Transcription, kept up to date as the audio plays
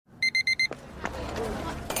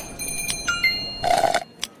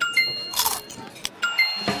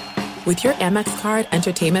With your Amex card,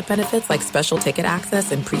 entertainment benefits like special ticket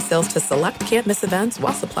access and pre-sales to select can't-miss events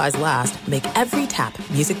while supplies last make every tap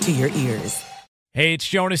music to your ears. Hey, it's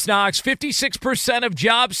Jonas Knox. 56% of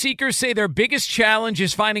job seekers say their biggest challenge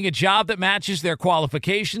is finding a job that matches their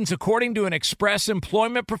qualifications, according to an Express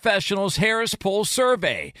Employment Professionals Harris Poll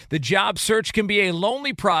survey. The job search can be a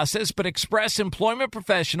lonely process, but Express Employment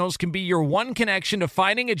Professionals can be your one connection to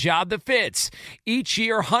finding a job that fits. Each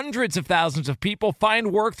year, hundreds of thousands of people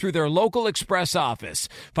find work through their local Express office.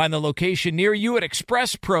 Find the location near you at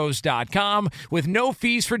expresspros.com. With no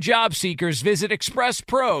fees for job seekers, visit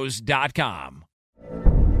expresspros.com.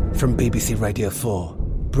 From BBC Radio 4,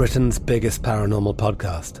 Britain's biggest paranormal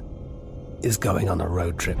podcast is going on a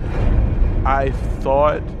road trip. I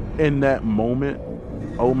thought in that moment,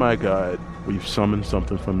 oh my God, we've summoned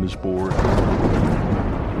something from this board.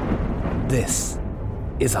 This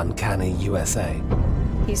is Uncanny USA.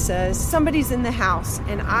 He says, somebody's in the house,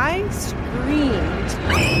 and I screamed.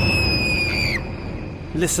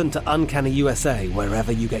 Listen to Uncanny USA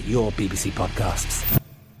wherever you get your BBC podcasts,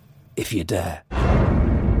 if you dare.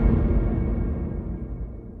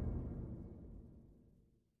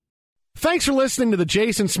 Thanks for listening to the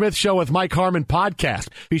Jason Smith Show with Mike Harmon podcast.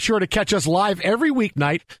 Be sure to catch us live every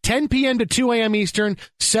weeknight, 10 p.m. to 2 a.m. Eastern,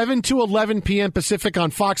 7 to 11 p.m. Pacific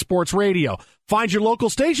on Fox Sports Radio. Find your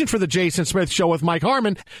local station for the Jason Smith Show with Mike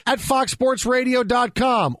Harmon at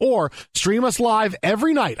foxsportsradio.com or stream us live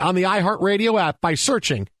every night on the iHeartRadio app by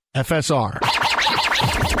searching FSR. Now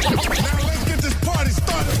let's get this party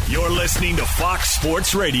started. You're listening to Fox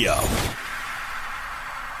Sports Radio.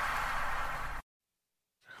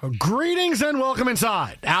 Greetings and welcome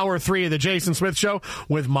inside Hour 3 of the Jason Smith Show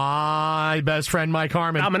with my best friend, Mike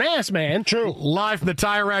Harmon. I'm an ass man, true. Live from the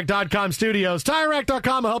TireRack.com studios.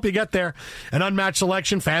 TireRack.com will help you get there. An unmatched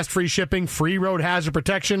selection, fast free shipping, free road hazard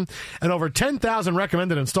protection, and over 10,000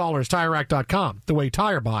 recommended installers. TireRack.com, the way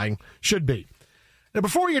tire buying should be. Now,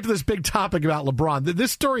 before we get to this big topic about LeBron,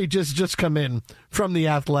 this story just come in from The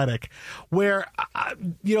Athletic, where,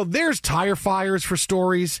 there's tire fires for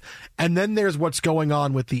stories, and then there's what's going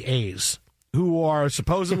on with the A's, who are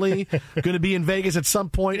supposedly going to be in Vegas at some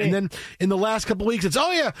point, and then in the last couple weeks, it's,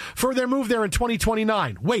 for their move there in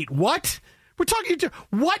 2029. Wait, what? We're talking,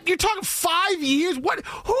 what? You're talking 5 years? What?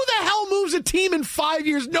 Who the hell moves a team in 5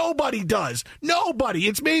 years? Nobody does. Nobody.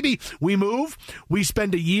 It's maybe we move, we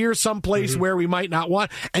spend a year someplace where we might not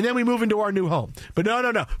want, and then we move into our new home. But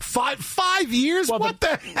no. 5 years? Well, what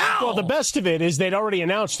the hell? Well, the best of it is they'd already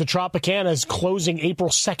announced the Tropicana is closing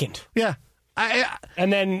April 2nd. Yeah.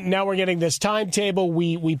 And then now we're getting this timetable.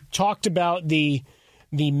 We talked about the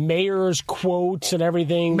mayor's quotes and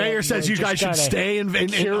everything. Mayor says you guys should stay in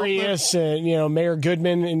curious, Mayor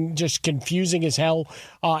Goodman, and just confusing as hell.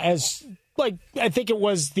 I think it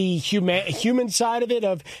was the human side of it.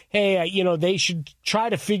 Of they should try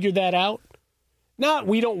to figure that out. Not,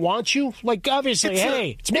 we don't want you. Like, obviously,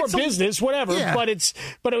 it's more business, whatever. Yeah. But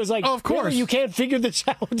it was like, of course, really, you can't figure this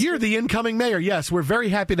out. You're the incoming mayor. Yes, we're very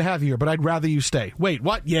happy to have you here, but I'd rather you stay. Wait,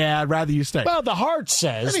 what? Yeah, I'd rather you stay. Well, the heart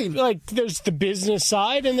says, there's the business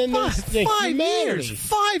side, and then there's the 5 years.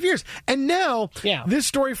 5 years. And now, this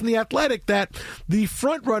story from The Athletic that the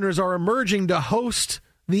front runners are emerging to host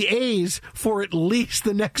the A's for at least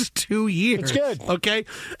the next 2 years. It's good. Okay?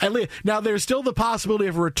 Now, there's still the possibility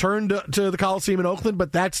of a return to the Coliseum in Oakland,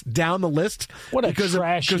 but that's down the list. What a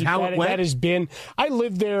trash that has been. I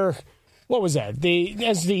lived there, what was that?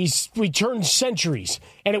 We turned centuries,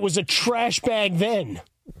 and it was a trash bag then.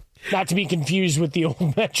 Not to be confused with the old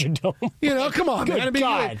Metrodome. Come on, man.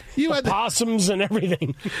 God. You had the possums and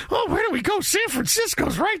everything. Oh, where do we go? San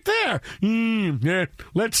Francisco's right there.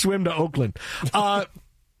 Let's swim to Oakland.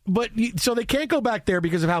 So they can't go back there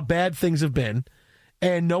because of how bad things have been,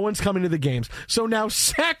 and no one's coming to the games. So now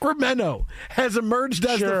Sacramento has emerged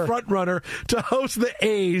as the front runner to host the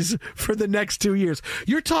A's for the next 2 years.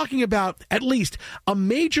 You're talking about at least a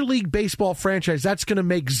Major League Baseball franchise that's going to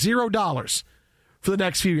make $0 for the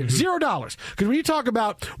next few years. $0. Because when you talk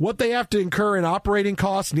about what they have to incur in operating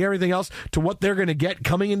costs and everything else to what they're going to get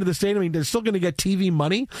coming into the stadium, they're still going to get TV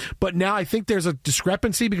money, but now I think there's a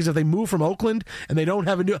discrepancy because if they move from Oakland and they don't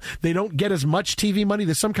get as much TV money,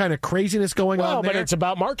 there's some kind of craziness going on there. But it's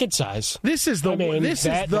about market size. This is the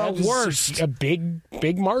worst. A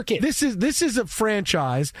big market. This is a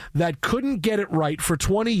franchise that couldn't get it right for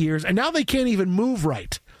 20 years, and now they can't even move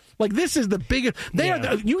right. Like, this is the biggest.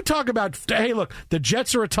 You talk about, hey, look, the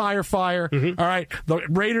Jets are a tire fire. All right. The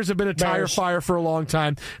Raiders have been a tire fire for a long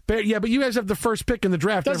time. But you guys have the first pick in the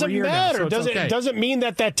draft every year now. So it doesn't mean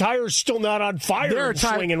that tire's still not on fire. They're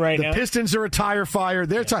swinging right now. The Pistons are a tire fire.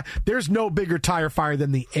 There's no bigger tire fire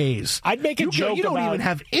than the A's. I'd make a joke You don't even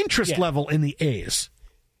have interest level in the A's.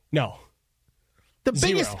 No.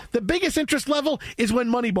 The biggest interest level is when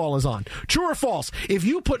Moneyball is on. True or false? If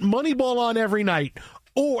you put Moneyball on every night,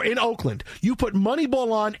 or in Oakland, you put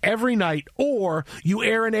Moneyball on every night, or you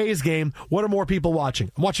air an A's game, what are more people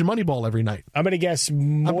watching? I'm watching Moneyball every night. I'm going to guess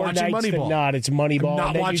more nights Moneyball than not. It's Moneyball. I'm not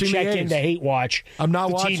and then watching you check into Hate Watch. I'm not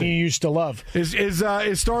the watching. team you used to love. Is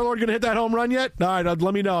Star-Lord going to hit that home run yet? All right,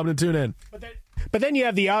 let me know. I'm going to tune in. But then you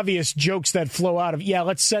have the obvious jokes that flow out of,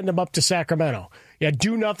 let's send them up to Sacramento. Yeah,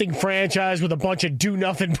 do-nothing franchise with a bunch of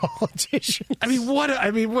do-nothing politicians.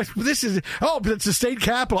 This is... Oh, but it's the state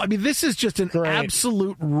capitol. I mean, this is just an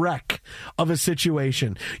absolute wreck of a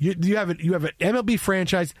situation. You have an MLB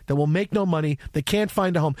franchise that will make no money, they can't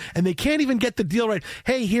find a home, and they can't even get the deal right.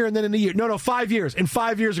 Hey, here and then in a year. No, 5 years. In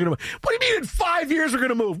 5 years, we're going to move. What do you mean in 5 years we're going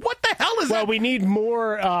to move? What the hell is that? Well, we need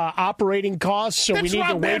more operating costs, so we need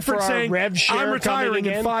to wait for our rev share. I'm retiring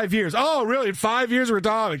in 5 years. Oh, really? In 5 years, we're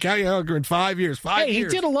retiring? In 5 years. He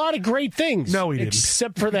did a lot of great things. No, he didn't.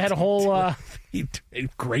 Except for that whole... He did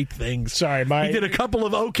great things. Sorry, he did a couple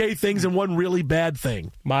of okay things and one really bad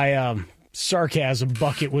thing. My sarcasm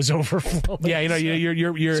bucket was overflowing. Yeah,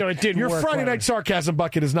 so it didn't your work Friday night sarcasm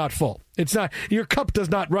bucket is not full. It's not. Your cup does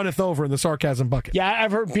not runneth over in the sarcasm bucket. Yeah,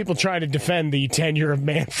 I've heard people try to defend the tenure of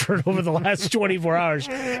Manfred over the last 24 hours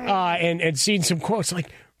and seen some quotes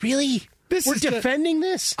like, really? We're defending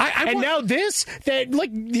this? Now this?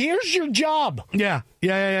 Here's your job. Yeah.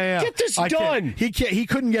 Get this done. He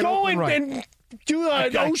couldn't get Go open right. and do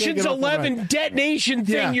an Ocean's 11 detonation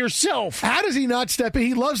thing yourself. How does he not step in?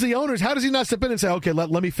 He loves the owners. How does he not step in and say, okay,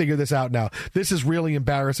 let me figure this out now? This is really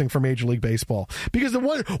embarrassing for Major League Baseball. Because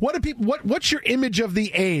what's your image of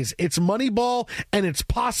the A's? It's Moneyball and it's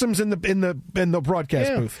possums in the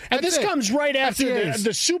broadcast booth. And this comes right after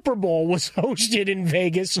the Super Bowl was hosted in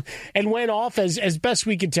Vegas and went off as best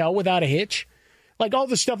we could tell without a hitch. Like all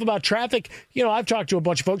the stuff about traffic, I've talked to a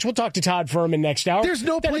bunch of folks. We'll talk to Todd Furman next hour. There's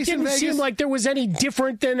no place in Vegas. It didn't seem like there was any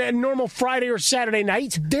different than a normal Friday or Saturday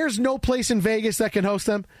night. There's no place in Vegas that can host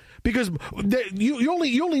them because you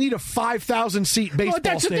only need a 5,000 seat baseball stadium.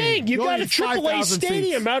 That's the thing. You've got a AAA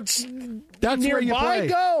stadium. That's where you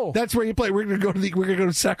play. That's where you play. We're going to go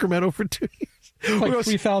to Sacramento for 2 years. Like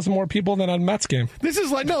 3,000 more people than on Mets game. This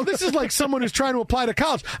is like someone who's trying to apply to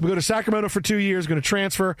college. I'm going to go to Sacramento for 2 years, going to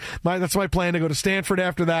transfer. That's my plan, to go to Stanford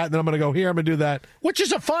after that, and then I'm going to go here, I'm going to do that. Which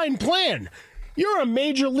is a fine plan. You're a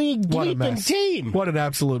major league bleeping team. What an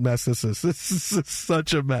absolute mess this is. This is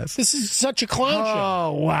such a mess. This is such a clown show.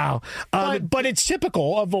 Oh, wow. But it's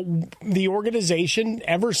typical of the organization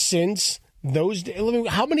ever since...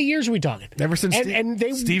 how many years are we talking? Ever since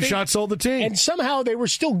Steve Schott sold the team. And somehow they were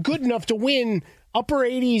still good enough to win upper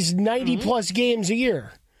 80s, 90-plus games a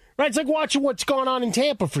year. Right? It's like watching what's gone on in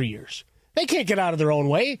Tampa for years. They can't get out of their own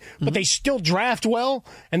way, but they still draft well,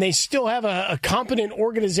 and they still have a competent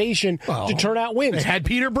organization to turn out wins. They had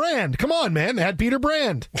Peter Brand. Come on, man. They had Peter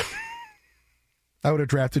Brand. I would have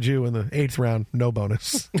drafted you in the 8th round. No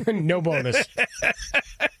bonus. No bonus.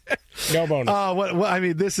 No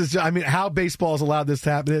bonus. This is. How baseball has allowed this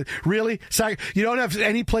to happen? Really? You don't have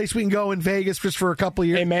any place we can go in Vegas just for a couple of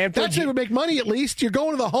years. Hey, Manfred, that's going to make money at least. You're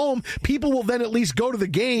going to the home. People will then at least go to the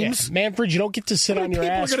games. Yeah, Manfred, you don't get to sit on your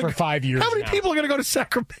ass for 5 years. How many people are going to go to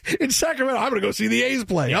Sacramento? I'm going to go see the A's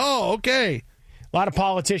play. Oh, okay. A lot of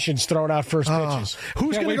politicians throwing out first pitches.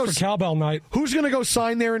 Who's going to go for cowbell night? Who's going to go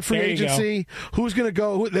sign there in free agency? Who's going to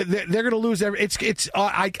go? They're going to lose every.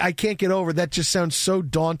 I can't get over that. Just sounds so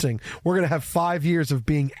daunting. We're going to have 5 years of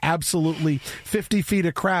being absolutely 50 feet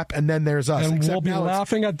of crap, and then there's us. And we'll be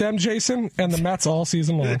laughing at them, Jason, and the Mets all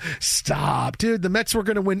season long. Stop, dude. The Mets were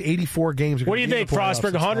going to win 84 games. What do you think,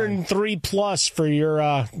 Frostberg? 103 plus for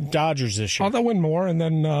your Dodgers this year. They'll win more and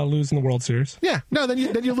then lose in the World Series. Yeah, no, then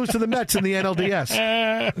you lose to the Mets in the NLDS.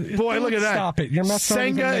 Boy, look at that. Stop it. Your Mets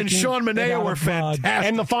Senga and Sean Manea were fantastic.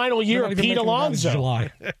 And the final year of Pete Alonso.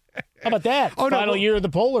 July. How about that? Final year of the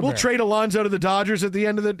Polar Bear. We'll trade Alonso to the Dodgers at the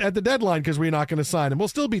end of the deadline because we're not going to sign him. We'll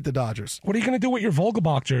still beat the Dodgers. What are you going to do with your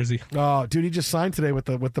Vogelbach jersey? Oh, dude, he just signed today with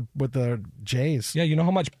the Jays. Yeah, you know how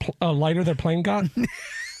much lighter their plane got?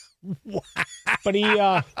 But he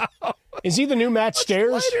is he the new Matt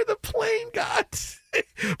Stairs? Lighter the plane got.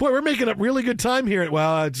 Boy, we're making up really good time here.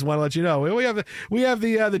 Well, I just want to let you know we have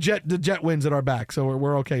the jet winds at our back, so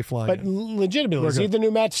we're okay flying. But legitimately, is he the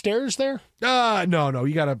new Matt Stairs there? No.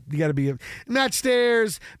 You gotta be Matt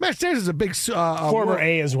Stairs. Matt Stairs is a big former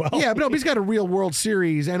A as well. Yeah, but no, he's got a real World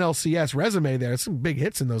Series NLCS resume there. Some big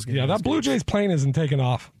hits in those games. Yeah, that Blue Jays plane isn't taking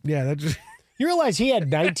off. Yeah, that just. You realize he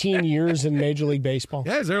had 19 years in Major League Baseball?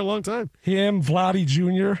 Yeah, he's there a long time. Him, Vladdy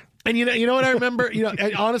Jr. And you know what I remember?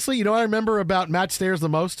 Honestly, you know what I remember about Matt Stairs the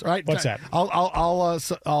most? Right? What's that? I'll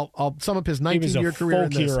sum up his 19-year career.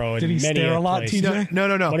 Folk hero. Did he stare a lot, TJ?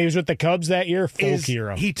 No. When he was with the Cubs that year, folk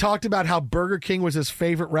hero. He talked about how Burger King was his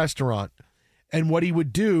favorite restaurant. And what he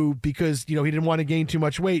would do, because he didn't want to gain too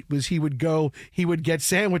much weight, was he would get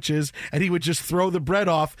sandwiches and he would just throw the bread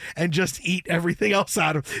off and just eat everything else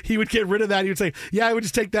out of it. He would get rid of that. He would say, "Yeah, I would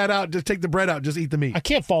just take that out, just take the bread out, just eat the meat." I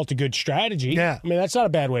can't fault a good strategy. Yeah, I mean that's not a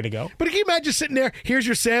bad way to go. But can you imagine sitting there? Here's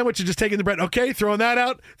your sandwich and just taking the bread. Okay, throwing that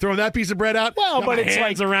out, throwing that piece of bread out. Well, but it's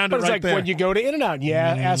like there. when you go to In-N-Out,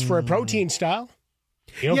 ask for a protein style.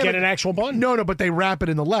 You don't get an actual bun. No, but they wrap it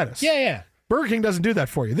in the lettuce. Yeah. Burger King doesn't do that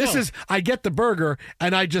for you. This is, I get the burger,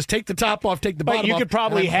 and I just take the top off, take the bottom off. But you could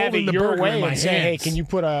probably have it your way and say, hands. hey, can you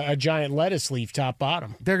put a giant lettuce leaf top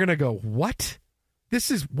bottom? They're going to go, what?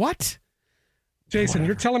 This is what? Jason,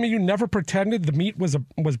 you're telling me you never pretended the meat was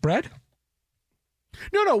bread?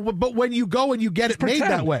 No, but when you go and you get it made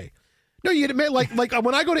that way. No, you get it made like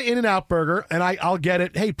when I go to In-N-Out Burger and I'll get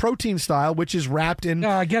it, hey, protein style, which is wrapped in.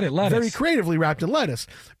 I get it, lettuce. Very creatively wrapped in lettuce.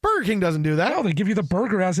 Burger King doesn't do that. No, they give you the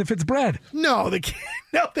burger as if it's bread. No, they can't.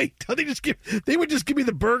 No, they would just give me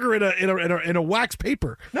the burger in a wax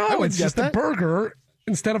paper. No, it's just the burger.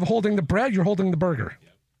 Instead of holding the bread, you're holding the burger.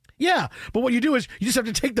 Yeah, but what you do is you just have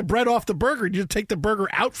to take the bread off the burger. You just take the burger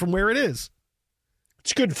out from where it is.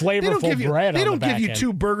 It's good flavorful bread. They don't give you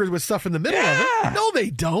two burgers with stuff in the middle of it. No,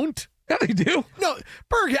 they don't. Yeah, they do. No,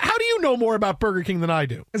 how do you know more about Burger King than I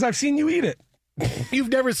do? Because I've seen you eat it. You've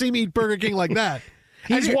never seen me eat Burger King like that.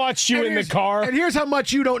 He's watched you in the car. And here's how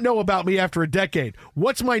much you don't know about me after a decade.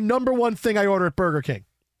 What's my number one thing I order at Burger King?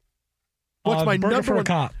 What's my burger number for one? A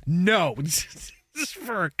cop. No, just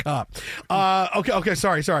for a cop. Okay,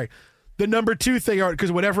 sorry. The number two thing,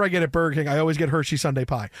 because whenever I get at Burger King, I always get Hershey Sundae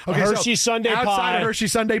pie. Okay, Hershey Sundae pie. Outside of Hershey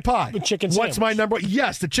Sundae pie. The chicken sandwich. What's my number?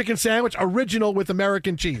 Yes, the chicken sandwich, original with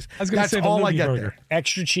American cheese. That's all I get there.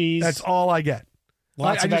 Extra cheese. That's all I get.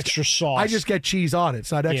 Lots of extra sauce. I just get cheese on it.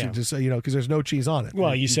 It's not extra, just because there's no cheese on it.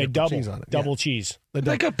 Well, you say double cheese on it. Double cheese.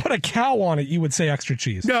 They could put a cow on it. You would say extra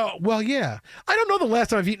cheese. No, well, yeah. I don't know the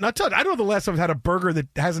last time I've eaten. I don't know the last time I've had a burger that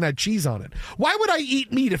hasn't had cheese on it. Why would I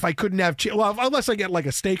eat meat if I couldn't have cheese? Well, unless I get like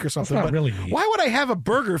a steak or something. That's not really meat. Why would I have a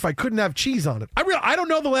burger if I couldn't have cheese on it? I don't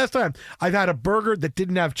know the last time I've had a burger that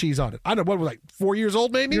didn't have cheese on it. I don't know, what was I, 4 years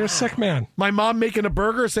old maybe? You're a sick man. My mom making a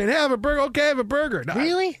burger, saying, "Hey, have a burger." Okay, have a burger. No,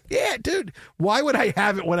 really? Yeah, dude. Why would I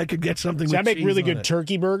have it when I could get something? with I make cheese really on good it?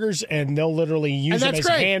 turkey burgers, and they'll literally use it as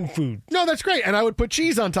hand food. No, that's great, and I would put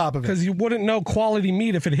cheese on top of it. Because you wouldn't know quality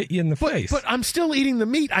meat if it hit you in the face. But I'm still eating the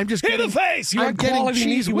meat. I'm just hit getting the face. You I'm had getting quality cheese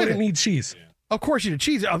meat. You with wouldn't it. need cheese. Of course you do.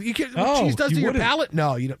 Cheese. Cheese does to your palate?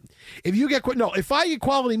 No, you don't. If you get if I eat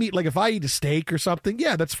quality meat, like if I eat a steak or something,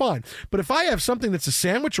 yeah, that's fine. But if I have something that's a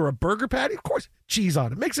sandwich or a burger patty, of course, cheese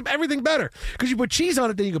on it makes everything better. Because you put cheese on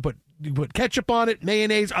it, then you can put ketchup on it,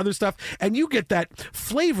 mayonnaise, other stuff, and you get that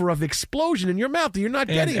flavor of explosion in your mouth that you're not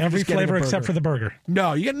getting. Every flavor except for the burger.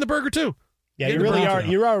 No, you're getting the burger too. Yeah, you really are.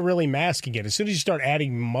 You are really masking it. As soon as you start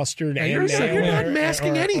adding mustard and you're not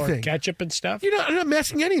masking anything. Or ketchup and stuff. You're not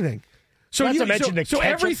masking anything. So so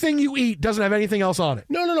everything you eat doesn't have anything else on it.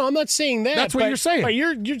 No. I'm not saying that. That's what you're saying. But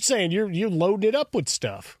you're saying you're loading it up with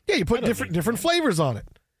stuff. Yeah, you put different flavors on it.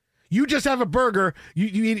 You just have a burger.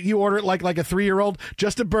 You order it like a 3-year-old.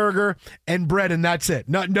 Just a burger and bread, and that's it.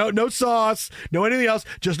 No sauce, no anything else.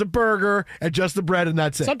 Just a burger and just the bread, and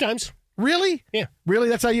that's it. Sometimes. Really? Yeah. Really?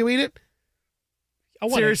 That's how you eat it?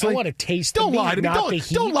 Seriously? I want to taste. Don't lie to me.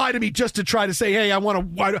 Don't lie to me just to try to say, "Hey, I don't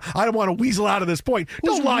want to weasel out of this point."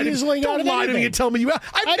 Don't lie to me. Don't lie to me and tell me you.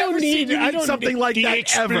 I've never seen you eat something like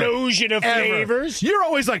that ever. The explosion of flavors. You're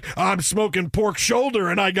always like, "I'm smoking pork shoulder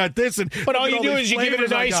and I got this," but all you do is you give it a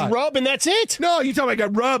nice rub and that's it. No, you tell me I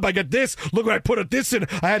got rub. I got this. Look what I put this in.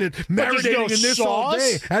 I had it marinating in this all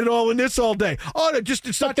day. I had it all in this all day. Oh,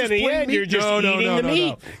 it's not just plain meat. You're just eating the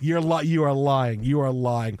meat. You are lying. You are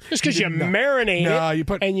lying. Just because you marinate it. You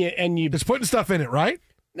put and you just putting stuff in it, right?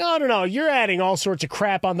 No. You're adding all sorts of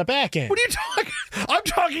crap on the back end. What are you talking? I'm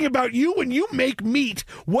talking about you when you make meat,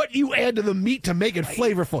 what you add to the meat to make it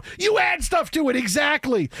flavorful. You add stuff to it,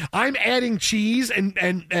 exactly. I'm adding cheese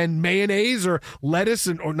and mayonnaise or lettuce,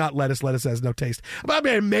 or not lettuce. Lettuce has no taste. But I'm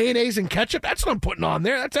adding mayonnaise and ketchup. That's what I'm putting on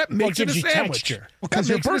there. That makes it a sandwich. Texture. Because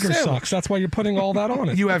your burger sucks. That's why you're putting all that on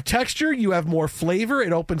it. You have texture. You have more flavor.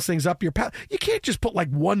 It opens things up your palate. You can't just put like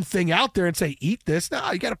one thing out there and say, eat this.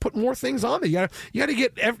 No, you got to put more things on there. You got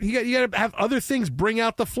to have other things bring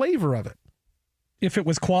out the flavor of it. If it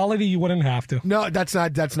was quality, you wouldn't have to. No, that's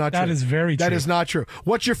not true. That is very true. That is not true.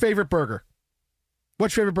 What's your favorite burger?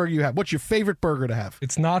 What's your favorite burger you have? What's your favorite burger to have?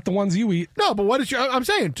 It's not the ones you eat. No, but I'm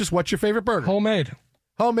saying, just what's your favorite burger? Homemade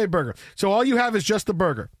burger. So all you have is just the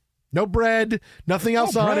burger. No bread, nothing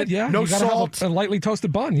else on it. Yeah. No you gotta salt. have a lightly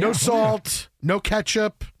toasted bun. Yeah. No salt. No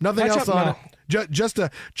ketchup. Nothing else on it.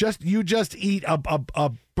 You just eat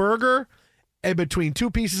a burger and between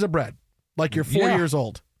two pieces of bread, like you're 4 years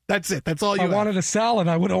old. That's it. That's all you. I wanted a salad.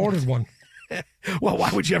 I would have ordered one. Well,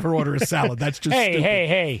 why would you ever order a salad? That's just stupid.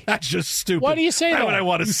 Hey. That's just stupid. Why do you say that? Why would I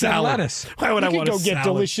want a salad? Lettuce. Why would I want a salad? You can go get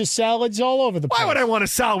delicious salads all over the place. Why would I want a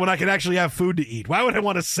salad when I can actually have food to eat? Why would I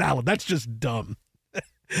want a salad? That's just dumb.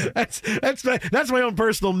 That's my own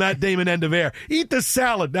personal Matt Damon end of air. Eat the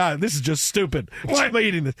salad. Nah, this is just stupid. Why am I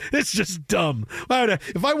eating this? It's just dumb.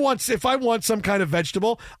 If I want some kind of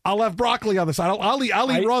vegetable, I'll have broccoli on the side. I'll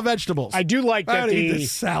eat raw vegetables. I do like that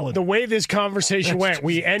the way this conversation went.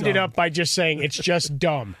 We ended up by just saying it's just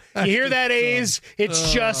dumb. You hear that, A's?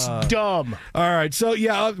 It's just dumb. All right, so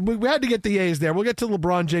yeah, we had to get the A's there. We'll get to the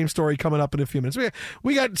LeBron James story coming up in a few minutes.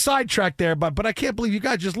 We got sidetracked there, but I can't believe you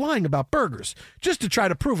guys just lying about burgers just to try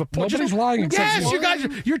to prove a point. Nobody's lying. Yes, you guys,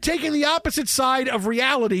 you're taking the opposite side of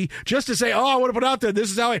reality just to say, I want to put out there,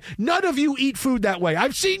 this is how none of you eat food that way.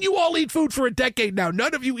 I've seen you all eat food for a decade now.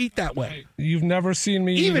 None of you eat that way. You've never seen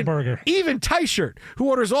me eat a burger. Even Ty-Shirt, who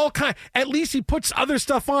orders all kind, at least he puts other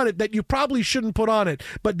stuff on it that you probably shouldn't put on it,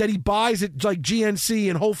 but that he buys at like GNC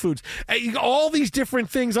and Whole Foods. All these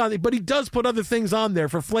different things on it, but he does put other things on there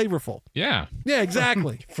for flavorful. Yeah. Yeah,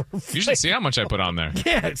 exactly. You should see how much I put on there.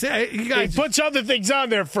 Yeah, you guys, he puts other things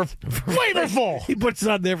on there for flavorful. He puts it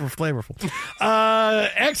on there for flavorful.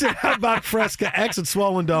 Exit about Fresca, exit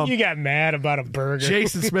Swollen Dome. You got mad about a burger.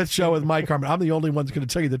 Jason Smith Show with Mike Harmon. I'm the only one that's going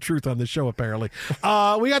to tell you the truth on this show, apparently.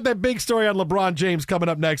 We got that big story on LeBron James coming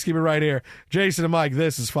up next. Keep it right here. Jason and Mike,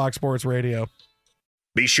 this is Fox Sports Radio.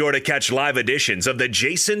 Be sure to catch live editions of The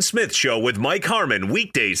Jason Smith Show with Mike Harmon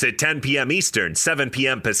weekdays at 10 p.m. Eastern, 7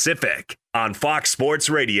 p.m. Pacific on Fox Sports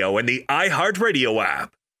Radio and the iHeartRadio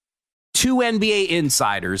app. Two NBA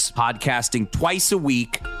insiders podcasting twice a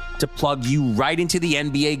week to plug you right into the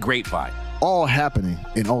NBA grapevine. All happening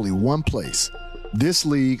in only one place. This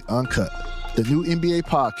League Uncut, the new NBA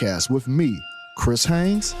podcast with me, Chris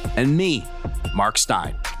Haynes, and me, Mark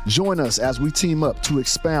Stein. Join us as we team up to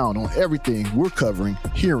expound on everything we're covering,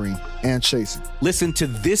 hearing, and chasing. Listen to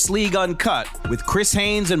This League Uncut with Chris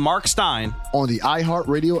Haynes and Mark Stein on the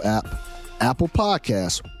iHeartRadio app, Apple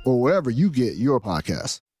Podcasts, or wherever you get your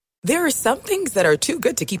podcasts. There are some things that are too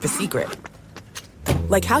good to keep a secret.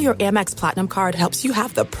 Like how your Amex Platinum card helps you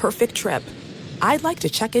have the perfect trip. I'd like to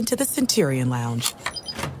check into the Centurion Lounge.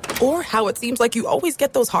 Or how it seems like you always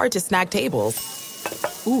get those hard-to-snag tables.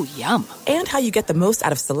 Ooh, yum. And how you get the most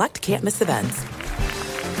out of select can't-miss events.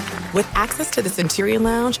 With access to the Centurion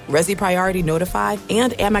Lounge, Resi Priority Notified,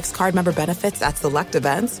 and Amex card member benefits at select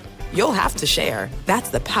events, you'll have to share. That's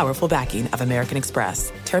the powerful backing of American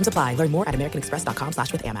Express. Terms apply. Learn more at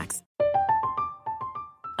americanexpress.com/withAmex.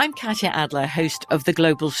 I'm Katya Adler, host of The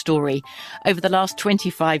Global Story. Over the last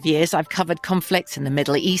 25 years, I've covered conflicts in the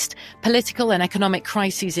Middle East, political and economic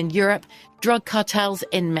crises in Europe, drug cartels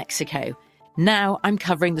in Mexico. Now I'm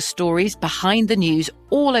covering the stories behind the news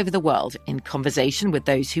all over the world in conversation with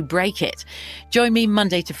those who break it. Join me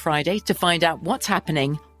Monday to Friday to find out what's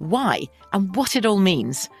happening, why, and what it all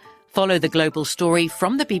means. Follow The Global Story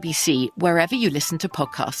from the BBC wherever you listen to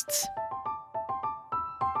podcasts.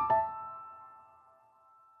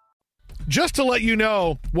 Just to let you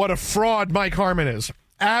know what a fraud Mike Harmon is.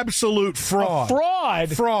 Absolute fraud. A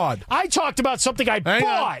fraud? Fraud. I talked about something I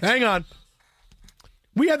bought. Hang on.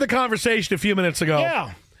 We had the conversation a few minutes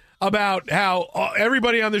ago about how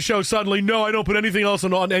everybody on the show suddenly, no, I don't put anything else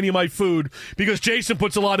on any of my food because Jason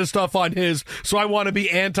puts a lot of stuff on his, so I want to be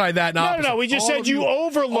anti that. No, we just said you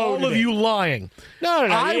overloaded. All of you lying. No,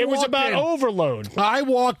 it was about overload. I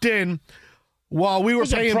walked in while we were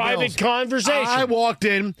paying bills. It was a private conversation. I walked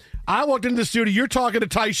in. I walked into the studio, you're talking to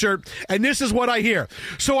Tyshirt, and this is what I hear.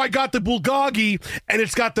 So I got the bulgogi, and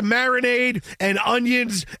it's got the marinade and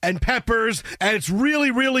onions and peppers, and it's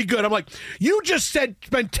really, really good. I'm like, you just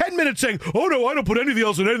spent 10 minutes saying, oh, no, I don't put anything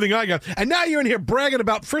else in anything I got. And now you're in here bragging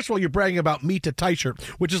about, first of all, you're bragging about meat to Tyshirt,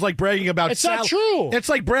 which is like bragging about salad. It's not true. It's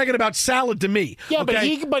like bragging about salad to me. Yeah,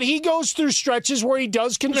 okay? but he goes through stretches where he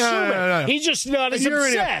does consume it. No. He's just not as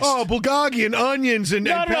obsessed. Oh, bulgogi and onions and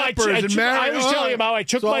peppers and marinade. I was telling him how I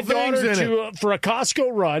took my daughter for a Costco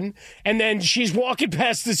run, and then she's walking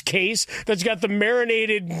past this case that's got the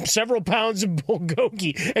marinated several pounds of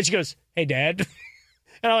bulgogi, and she goes, "Hey, Dad."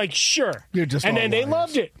 And I'm like, sure. You're just and then liars. They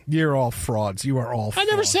loved it. You're all frauds. You are all frauds.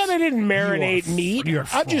 I never said I didn't marinate meat.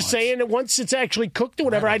 I'm just saying that once it's actually cooked or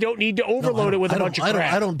whatever, I don't need to overload it with a bunch of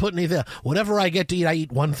crap. I don't put anything. Whatever I get to eat, I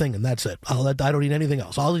eat one thing, and that's it. I don't eat anything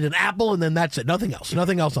else. I'll eat an apple, and then that's it. Nothing else.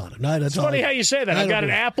 Nothing else on it. It's funny how you say that. I've got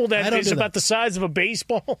an apple that is about the size of a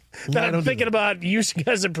baseball that I'm thinking about using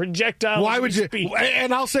as a projectile. Why would you?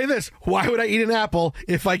 And I'll say this. Why would I eat an apple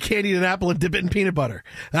if I can't eat an apple and dip it in peanut butter?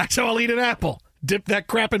 That's how I'll eat an apple. Dip that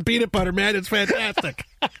crap in peanut butter, man. It's fantastic.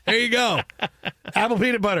 There you go. Apple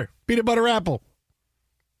peanut butter. Peanut butter apple.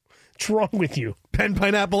 What's wrong with you? Pen,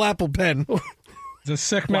 pineapple, apple, pen. It's a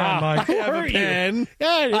sick man, Mike. I have a pen.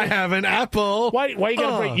 I have an apple. Why you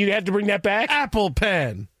gotta you have to bring that back? Apple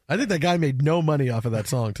pen. I think that guy made no money off of that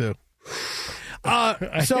song, too.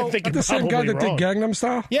 So the same guy that did Gangnam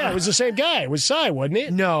Style? Yeah, it was the same guy. It was Psy, wasn't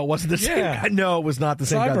it? No, it wasn't the same guy. No, it was not the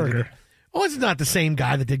same guy that did it. Oh, it's not the same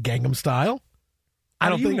guy that did Gangnam Style. I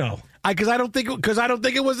don't think know. Because I don't think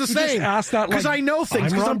it was the same. Just asked that because I know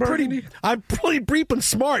things. Because I'm pretty bleeping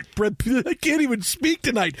smart. I can't even speak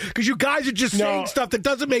tonight because you guys are just saying stuff that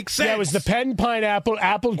doesn't make sense. Yeah, it was the pen, pineapple,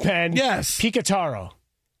 apple pen. Yes, Picataro.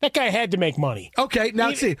 That guy had to make money. Okay, now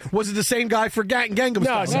let's see. Was it the same guy for Gangnam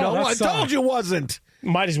Style? No, I told you it wasn't.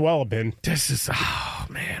 Might as well have been. This is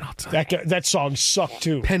man, I'll tell you. That song sucked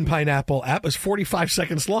too. Pen Pineapple app was 45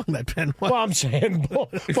 seconds long. That pen. Well, I'm saying both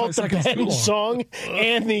the Pen song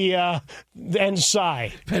and the Psy.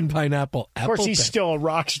 Pen Pineapple. Of course, he's still a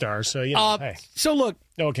rock star, so hey. So look,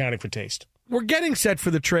 no accounting for taste. We're getting set for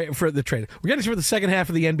the trade. We're getting set for the second half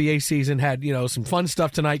of the NBA season. Had some fun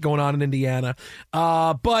stuff tonight going on in Indiana,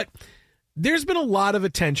 but there's been a lot of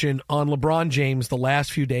attention on LeBron James the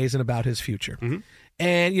last few days and about his future. Mm-hmm.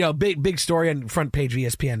 And, big story on front page of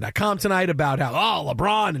ESPN.com tonight about how,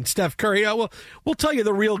 LeBron and Steph Curry. We'll tell you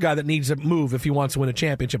the real guy that needs to move if he wants to win a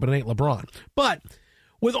championship, but it ain't LeBron. But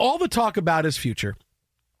with all the talk about his future,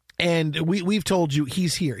 and we've told you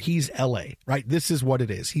he's here. He's L.A., right? This is what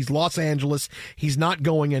it is. He's Los Angeles. He's not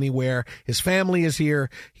going anywhere. His family is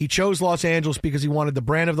here. He chose Los Angeles because he wanted the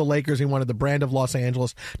brand of the Lakers. He wanted the brand of Los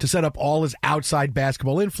Angeles to set up all his outside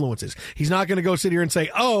basketball influences. He's not going to go sit here and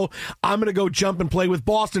say, I'm going to go jump and play with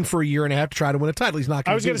Boston for a year and a half to try to win a title. He's not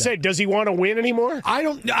going to do that. I was going to say, does he want to win anymore?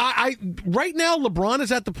 Right now, LeBron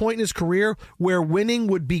is at the point in his career where winning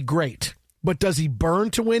would be great. But does he burn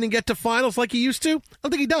to win and get to finals like he used to? I don't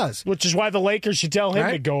think he does. Which is why the Lakers should tell him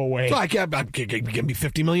to go away. So give me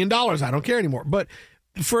 $50 million. I don't care anymore. But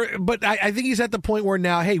I think he's at the point where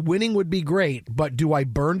now, hey, winning would be great, but do I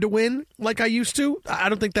burn to win like I used to? I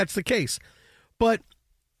don't think that's the case. But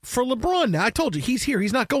for LeBron now, I told you, he's here.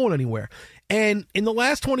 He's not going anywhere. And in the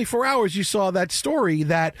last 24 hours, you saw that story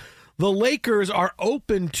that the Lakers are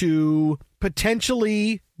open to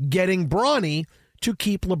potentially getting Bronny to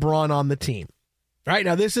keep LeBron on the team. All right,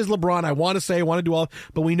 now this is LeBron. I want to do all,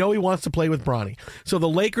 but we know he wants to play with Bronny. So the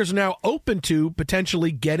Lakers are now open to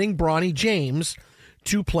potentially getting Bronny James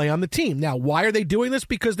to play on the team. Now, why are they doing this?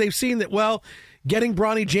 Because they've seen that, getting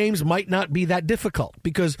Bronny James might not be that difficult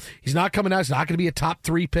because he's not coming out. He's not going to be a top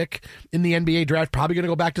 3 pick in the NBA draft. Probably going to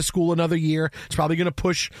go back to school another year. It's probably going to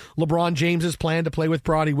push LeBron James's plan to play with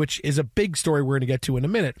Bronny, which is a big story we're going to get to in a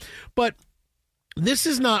minute. But this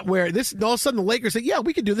is not where all of a sudden the Lakers say, yeah,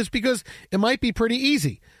 we can do this because it might be pretty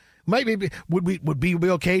easy. Would we be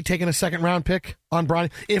okay taking a second round pick on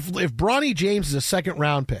Bronny? If Bronny James is a second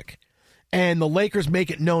round pick and the Lakers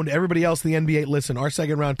make it known to everybody else in the NBA, listen, our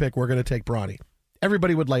second round pick, we're going to take Bronny.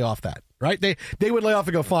 Everybody would lay off that, right? They would lay off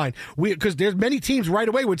and go, fine. Because there's many teams right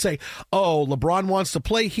away would say, LeBron wants to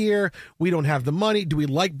play here. We don't have the money. Do we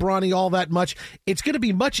like Bronny all that much? It's going to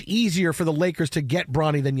be much easier for the Lakers to get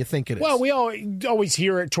Bronny than you think it is. Well, we always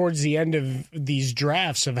hear it towards the end of these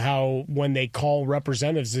drafts of how when they call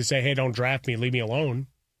representatives, they say, hey, don't draft me, leave me alone.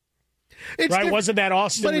 Right? Wasn't that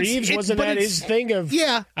Austin Reeves? Wasn't that his thing of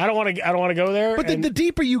I don't want to go there? But the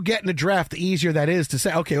deeper you get in a draft, the easier that is to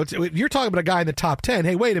say, okay, you're talking about a guy in the top 10.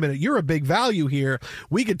 Hey, wait a minute, you're a big value here.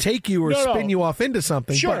 We could take you or spin you off into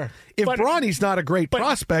something. Sure. if Bronny's not a great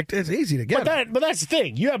prospect, it's easy to get him. But that's the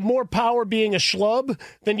thing. You have more power being a schlub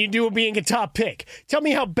than you do being a top pick. Tell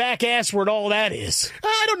me how back-assward all that is.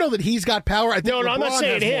 I don't know that he's got power. I think I'm not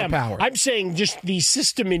saying him. Power. I'm saying just the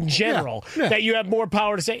system in general, that you have more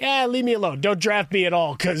power to say, leave me alone. Don't draft me at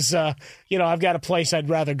all because, I've got a place I'd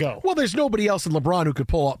rather go. Well, there's nobody else than LeBron who could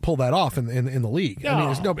pull that off in the league.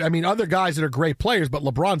 No. I mean, other guys that are great players, but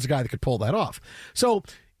LeBron's the guy that could pull that off. So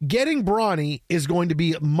getting Bronny is going to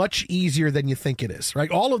be much easier than you think it is, right?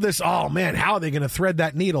 All of this, oh man, how are they going to thread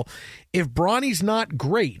that needle? If Bronny's not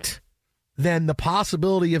great, then the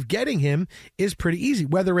possibility of getting him is pretty easy,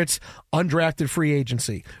 whether it's undrafted free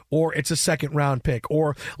agency or it's a second-round pick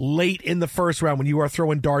or late in the first round when you are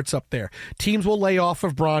throwing darts up there. Teams will lay off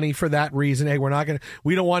of Bronny for that reason. Hey,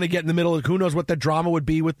 we don't want to get in the middle of who knows what the drama would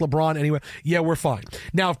be with LeBron anyway. Yeah, we're fine.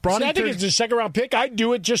 Now, if Bronny I think it's a second-round pick, I'd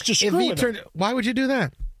do it just to screw with him. Why would you do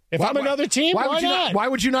that? If I'm another team, why not? Why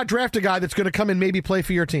would you not draft a guy that's going to come and maybe play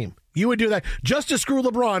for your team? You would do that just to screw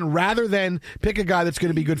LeBron rather than pick a guy that's going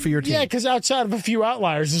to be good for your team. Yeah, because outside of a few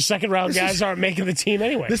outliers, the second-round guys aren't making the team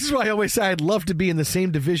anyway. This is why I always say I'd love to be in the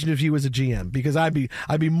same division as you as a GM because I'd be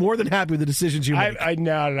more than happy with the decisions you make.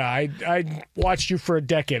 I watched you for a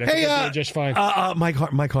decade. I think I did just fine. Mike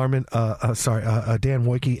Harmon, Dan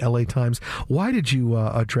Wojcicki, LA Times. Why did you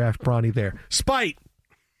draft Bronny there? Spite.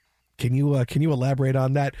 Can you elaborate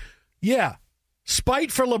on that? Yeah,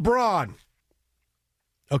 spite for LeBron.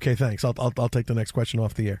 Okay, thanks. I'll take the next question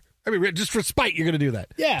off the air. I mean, just for spite, you're going to do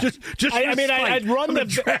that. Yeah. I'd run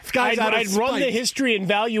the history and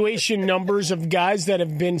valuation numbers of guys that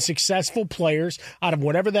have been successful players out of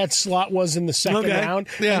whatever that slot was in the second round,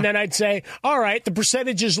 and then I'd say, all right, the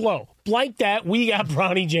percentage is low. Blank that. We got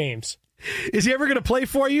Bronny James. Is he ever going to play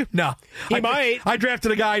for you? No. He might. I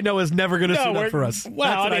drafted a guy I know is never going to suit up for us. Well,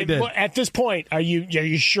 That's what I did. At this point, are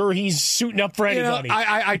you sure he's suiting up for anybody?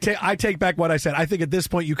 I take back what I said. I think at this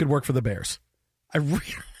point you could work for the Bears. I could work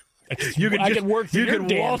for your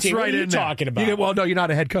damn team. What are you talking about? Well, no, you're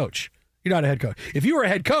not a head coach. You're not a head coach. If you were a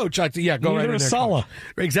head coach, I'd say, go right in there. Salah.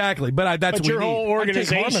 Exactly. But that's what your whole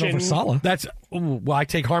organization. I take Harmon over Salah. I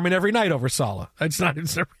take Harmon every night over Salah. Is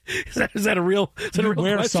that a real? You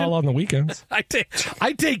wear Salah on the weekends. I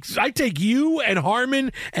take you and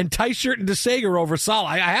Harmon and Tyshirt and DeSager over Salah.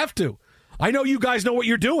 I have to. I know you guys know what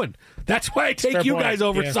you're doing. That's why I take you guys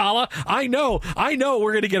over Salah. I know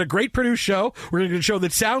we're going to get a great produced show. We're going to get a show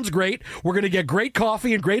that sounds great. We're going to get great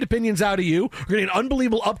coffee and great opinions out of you. We're going to get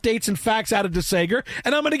unbelievable updates and facts out of DeSager.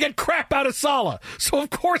 And I'm going to get crap out of Salah. So, of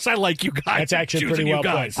course, I like you guys. That's actually pretty well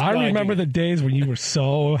played. I remember the days when you were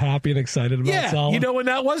so happy and excited about Salah. You know when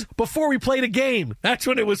that was? Before we played a game. That's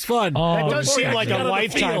when it was fun. That does seem like a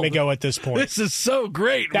lifetime ago at this point. This is so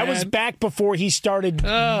great, That was back before he started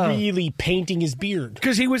really painting his beard.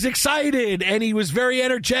 Because he was excited, and he was very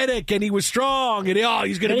energetic, and he was strong, and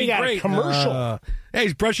he's going to be great. A commercial.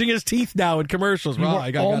 He's brushing his teeth now in commercials. You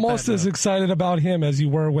were almost as excited about him as you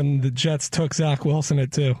were when the Jets took Zach Wilson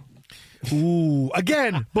at 2. Ooh,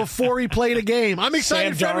 again, before he played a game. I'm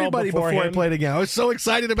excited for everybody before he played a game. I was so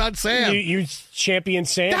excited about Sam. You champion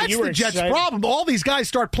Sam. That's the Jets' problem. All these guys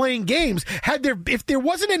start playing games. If there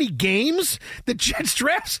wasn't any games, the Jets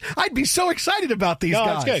drafts, I'd be so excited about these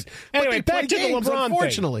guys. That's good. Anyway, back to the LeBron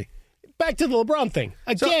unfortunately. thing. Back to the LeBron thing.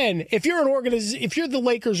 Again, if you're the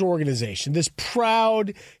Lakers organization, this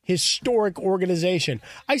proud, historic organization,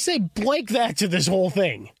 I say blank that to this whole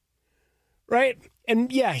thing. Right?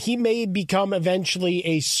 And he may become eventually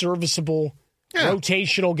a serviceable,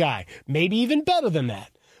 rotational guy. Maybe even better than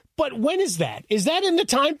that. But when is that? Is that in the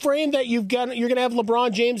time frame that you're going to have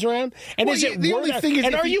LeBron James around? And is it the only thing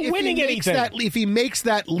is, are you winning anything? If he makes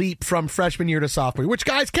that leap from freshman year to sophomore, which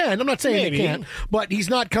guys can, I'm not saying they can't, but he's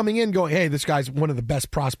not coming in going, hey, this guy's one of the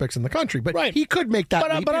best prospects in the country. But he could make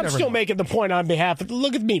that leap. But I'm still making the point on behalf of,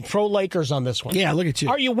 look at me, pro Lakers on this one. Yeah, look at you.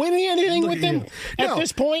 Are you winning anything with him at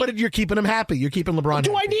this point? But you're keeping him happy. You're keeping LeBron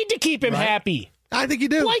happy. I need to keep him happy? I think you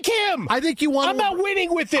do. Like him. I think you want. I'm not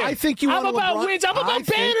winning with him. I think you want. I'm about wins. I'm about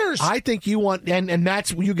banners. I think you want, and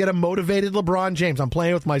that's you get a motivated LeBron James. I'm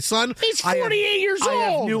playing with my son. He's 48 years old. I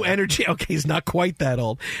have new energy. Okay, he's not quite that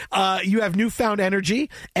old. You have newfound energy,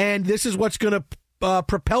 and this is what's going to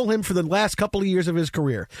propel him for the last couple of years of his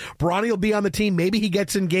career. Bronny will be on the team. Maybe he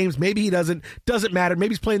gets in games. Maybe he doesn't. Doesn't matter. Maybe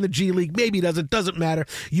he's playing the G League. Maybe he doesn't. Doesn't matter.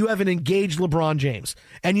 You have an engaged LeBron James.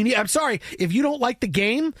 And I'm sorry, if you don't like the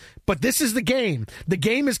game, but this is the game. The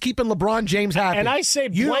game is keeping LeBron James happy. And I say,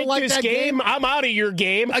 you blank like this game, I'm out of your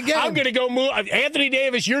game. Again, I'm going to go move. Anthony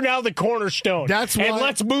Davis, you're now the cornerstone. That's why. And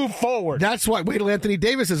let's move forward. That's why. Wait till Anthony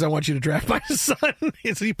Davis says, I want you to draft my son.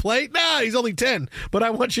 Is he play? Nah, he's only 10, but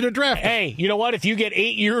I want you to draft him. Hey, you know what? If you get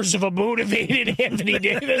 8 years of a motivated Anthony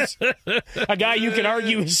Davis, a guy you can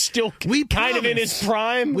argue is still kind of in his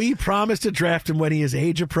prime. We promised to draft him when he is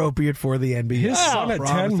age appropriate for the NBA. His son at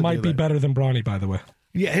 10 might be better than Bronny, by the way.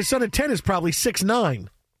 Yeah, his son at 10 is probably 6'9".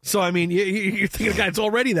 So, I mean, you're thinking a guy that's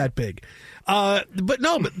already that big. But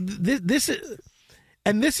this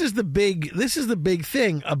is the big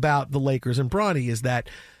thing about the Lakers and Bronny is that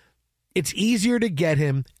it's easier to get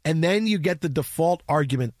him, and then you get the default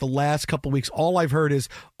argument the last couple weeks. All I've heard is,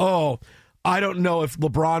 I don't know if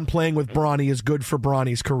LeBron playing with Bronny is good for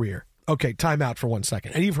Bronny's career. Okay, time out for 1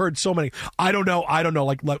 second. And you've heard so many, I don't know,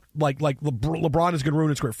 like LeBron is going to ruin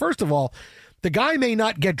his career. First of all, the guy may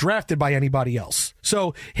not get drafted by anybody else.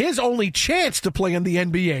 So his only chance to play in the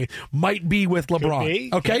NBA might be with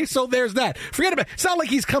LeBron. Okay, so there's that. Forget about it. It's not like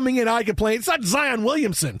he's coming in, I can play. It's not Zion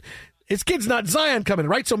Williamson. His kid's not Zion coming in,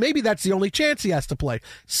 right? So maybe that's the only chance he has to play.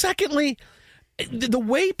 Secondly, the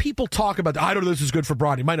way people talk about, I don't know, this is good for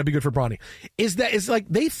Bronny, might not be good for Bronny, is that it's like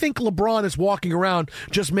they think LeBron is walking around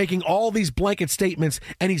just making all these blanket statements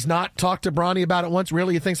and he's not talked to Bronny about it once.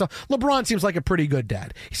 Really, you think so? LeBron seems like a pretty good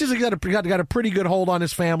dad. He seems like he's got a pretty good hold on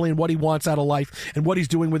his family and what he wants out of life and what he's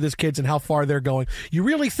doing with his kids and how far they're going. You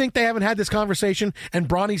really think they haven't had this conversation and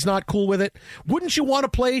Bronny's not cool with it? Wouldn't you want to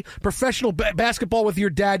play professional basketball with your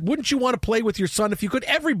dad? Wouldn't you want to play with your son if you could?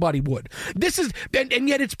 Everybody would. This is, and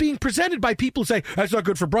yet it's being presented by people who say, that's not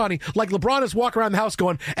good for Bronny. Like LeBron is walking around the house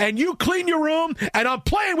going, and you clean your room, and I'm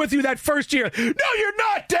playing with you that first year. No, you're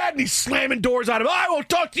not, Dad. And he's slamming doors on him. I won't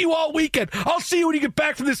talk to you all weekend. I'll see you when you get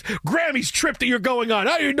back from this Grammys trip that you're going on.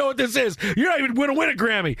 I don't even know what this is. You're not even going to win a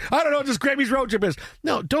Grammy. I don't know what this Grammys road trip is.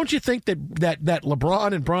 No, don't you think that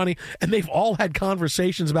LeBron and Bronny, and they've all had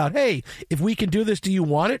conversations about, hey, if we can do this, do you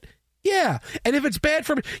want it? Yeah, and if it's bad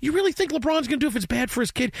for him, you really think LeBron's going to do if it's bad for his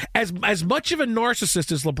kid? As much of a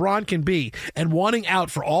narcissist as LeBron can be and wanting out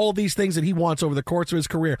for all of these things that he wants over the course of his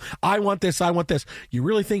career, I want this, you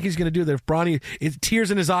really think he's going to do that if Bronny is tears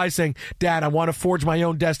in his eyes saying, Dad, I want to forge my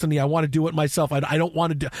own destiny, I want to do it myself, I don't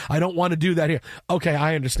want to do that here. Okay,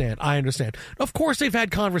 I understand. Of course they've had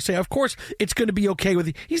conversation. Of course it's going to be okay with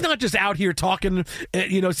you. He's not just out here talking,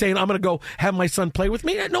 saying, I'm going to go have my son play with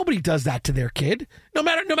me. Nobody does that to their kid, no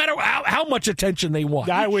matter how much attention they want.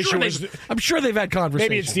 I'm sure they've had conversations.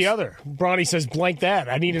 Maybe it's the other. Bronny says, blank that.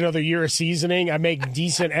 I need another year of seasoning. I make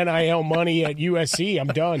decent NIL money at USC. I'm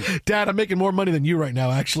done. Dad, I'm making more money than you right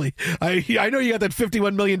now, actually. I know you got that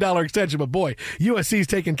 $51 million extension, but boy, USC's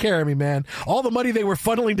taking care of me, man. All the money they were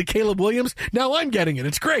funneling to Caleb Williams, now I'm getting it.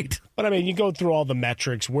 It's great. But, I mean, you go through all the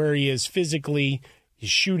metrics, where he is physically, his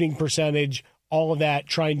shooting percentage, all of that,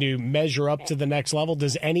 trying to measure up to the next level.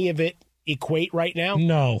 Does any of it equate right now?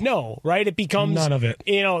 No, right? It becomes none of it.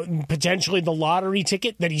 Potentially the lottery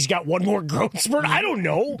ticket that he's got one more growth spurt. I don't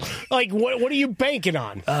know. Like, what are you banking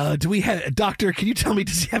on? Do we have, doctor? Can you tell me,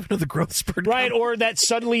 does he have another growth spurt? Right, or that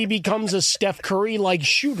suddenly he becomes a Steph Curry like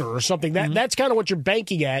shooter or something. That's kind of what you're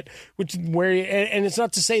banking at. And it's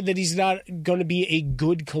not to say that he's not going to be a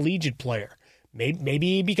good collegiate player.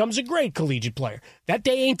 Maybe he becomes a great collegiate player. That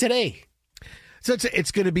day ain't today. So it's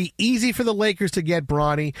going to be easy for the Lakers to get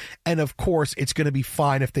Bronny, and of course, it's going to be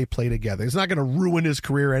fine if they play together. It's not going to ruin his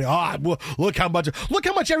career. Look how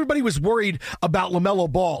much everybody was worried about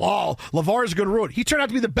LaMelo Ball. Oh, LeVar's going to ruin it. He turned out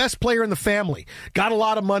to be the best player in the family. Got a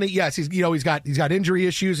lot of money. Yes, he's got injury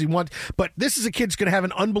issues. But this is a kid who's going to have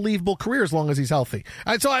an unbelievable career as long as he's healthy.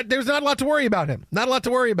 So there's not a lot to worry about him. Not a lot to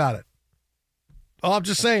worry about it. Oh, I'm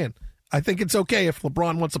just saying. I think it's okay if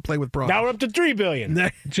LeBron wants to play with Bronny. Now we're up to $3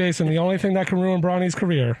 billion. Jason, the only thing that can ruin Bronny's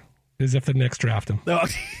career is if the Knicks draft him.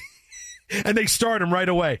 And they start him right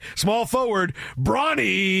away. Small forward,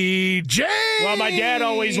 Bronny James. Well, my dad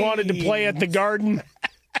always wanted to play at the Garden.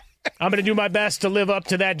 I'm going to do my best to live up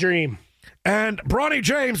to that dream. And Bronny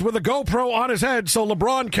James with a GoPro on his head so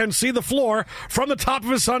LeBron can see the floor from the top of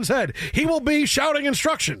his son's head. He will be shouting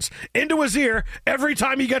instructions into his ear every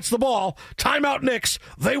time he gets the ball. Timeout Knicks.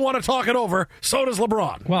 They want to talk it over. So does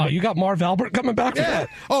LeBron. Wow, you got Marv Albert coming back for that?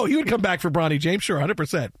 Oh, he would come back for Bronny James? Sure,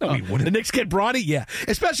 100%. No, he wouldn't. The Knicks get Bronny? Yeah.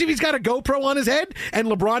 Especially if he's got a GoPro on his head and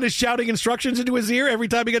LeBron is shouting instructions into his ear every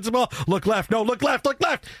time he gets the ball. Look left. No, look left. Look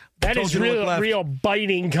left. That is real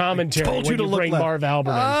biting commentary when you bring Marv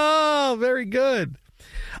Albert in. Oh, very good.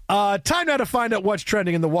 Time now to find out what's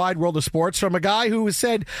trending in the wide world of sports from a guy who has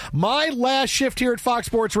said, my last shift here at Fox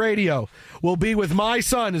Sports Radio will be with my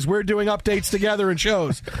son as we're doing updates together and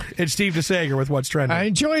shows. It's Steve DeSager with what's trending. I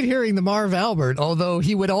enjoyed hearing the Marv Albert, although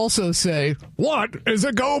he would also say, what is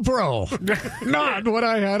a GoPro? Not what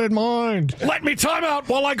I had in mind. Let me time out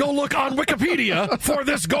while I go look on Wikipedia for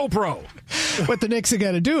this GoPro. What the Knicks are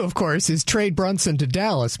going to do, of course, is trade Brunson to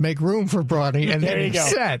Dallas, make room for Bronny, and there you go.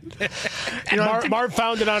 Set. Marv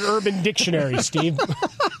found it on Urban Dictionary, Steve.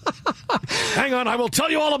 Hang on, I will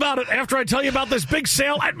tell you all about it after I tell you about this big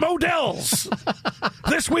sale at Modell's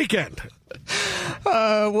this weekend.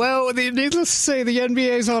 Well, needless to say, the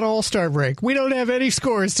NBA's on All-Star break. We don't have any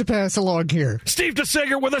scores to pass along here. Steve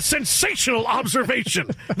DeSager with a sensational observation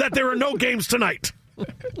that there are no games tonight.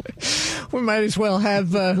 We might as well have,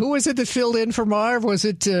 who was it that filled in for Marv? Was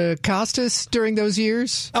it Costas during those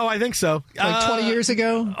years? Oh, I think so. Like 20 years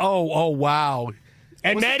ago? Oh, wow.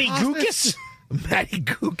 And Matty Gukas? Matty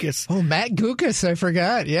Gukas. Oh, Matt Gukas, I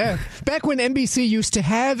forgot, yeah. Back when NBC used to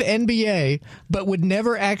have NBA, but would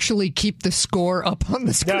never actually keep the score up on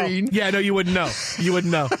the screen. No. Yeah, no, you wouldn't know. You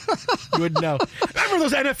wouldn't know. You wouldn't know. Remember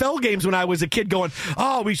those NFL games when I was a kid going,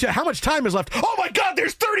 how much time is left? Oh, my God,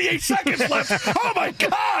 there's 38 seconds left. Oh, my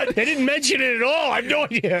God. They didn't mention it at all. I have no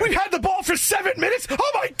idea. We had the ball for 7 minutes.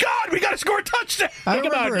 Oh, my God, we got to score a touchdown. I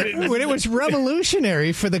remember when it was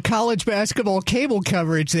revolutionary for the college basketball cable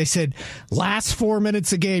coverage, they said, last 4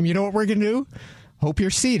 minutes a game, you know what we're going to do? Hope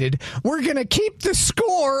you're seated. We're going to keep the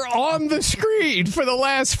score on the screen for the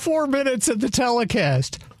last 4 minutes of the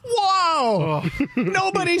telecast. Wow!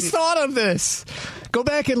 Nobody's thought of this. Go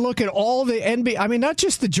back and look at all the NBA, I mean, not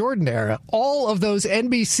just the Jordan era, all of those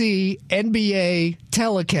NBC, NBA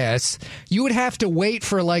telecasts. You would have to wait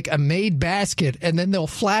for like a made basket, and then they'll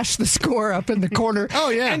flash the score up in the corner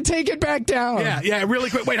and take it back down. Yeah, really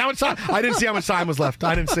quick. Wait, how much time? I didn't see how much time was left.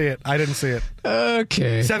 I didn't see it.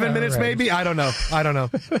 Okay. 7 minutes maybe? I don't know.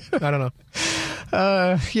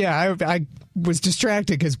 I was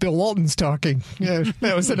distracted because Bill Walton's talking. Yeah,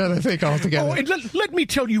 that was another thing altogether. Oh, and let me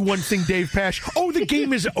tell you one thing, Dave Pash. Oh, the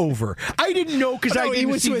game is over. I didn't know because I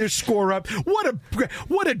didn't see their score up.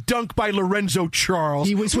 What a dunk by Lorenzo Charles.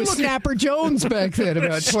 He was with Snapper Jones back then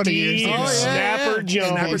about 20 years ago. Snapper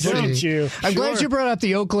Jones. I'm glad you brought up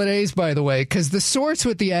the Oakland A's, by the way, because the source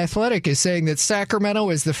with The Athletic is saying that Sacramento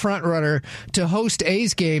is the front runner to host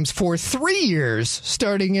A's games for 3 years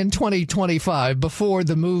starting in 2025 before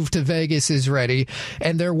the move to Vegas is ready.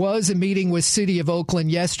 And there was a meeting with City of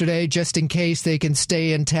Oakland yesterday just in case they can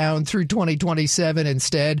stay in town through 2027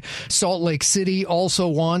 instead. Salt Lake City also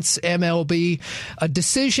wants MLB. A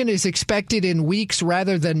decision is expected in weeks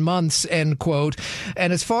rather than months, end quote.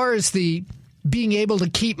 And as far as the being able to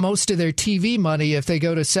keep most of their TV money if they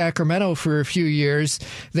go to Sacramento for a few years,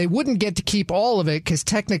 they wouldn't get to keep all of it because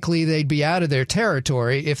technically they'd be out of their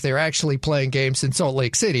territory if they're actually playing games in Salt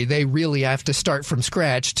Lake City. They really have to start from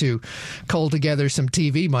scratch to cull together some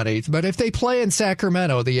TV money. But if they play in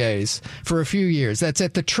Sacramento, the A's, for a few years, that's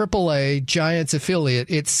at the AAA Giants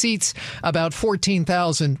affiliate, it seats about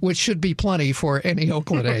 14,000, which should be plenty for any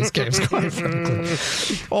Oakland A's games, quite frankly.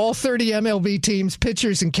 All 30 MLB teams,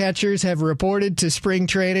 pitchers and catchers have reported to spring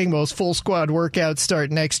training. Most full squad workouts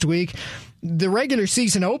start next week. The regular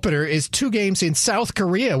season opener is 2 games in South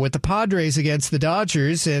Korea with the Padres against the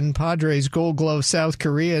Dodgers, and Padres Gold Glove South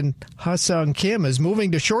Korean Ha-Sung Kim is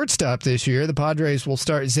moving to shortstop this year. The Padres will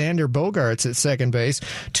start Xander Bogaerts at second base.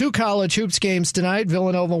 2 college hoops games tonight.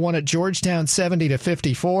 Villanova won at Georgetown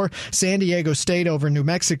 70-54. San Diego State over New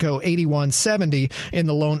Mexico 81-70. In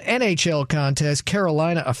the lone NHL contest,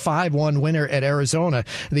 Carolina a 5-1 winner at Arizona.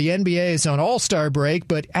 The NBA is on All-Star break,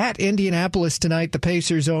 but at Indianapolis tonight, the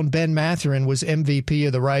Pacers' own Ben Mathurin was MVP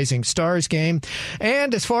of the Rising Stars game.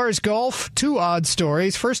 And as far as golf, 2 odd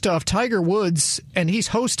stories. First off, Tiger Woods, and he's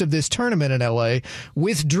host of this tournament in L.A.,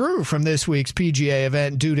 withdrew from this week's PGA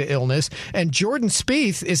event due to illness. And Jordan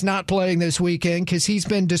Spieth is not playing this weekend because he's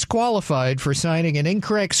been disqualified for signing an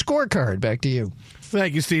incorrect scorecard. Back to you.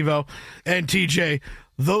 Thank you, Steve-O. And TJ,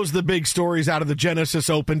 those are the big stories out of the Genesis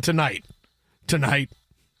Open tonight, TJ.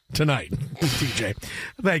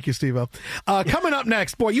 Thank you, Steve-O. Coming up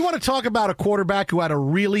next, boy, you want to talk about a quarterback who had a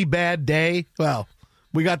really bad day? Well,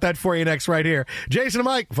 we got that for you next right here. Jason and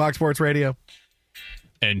Mike, Fox Sports Radio.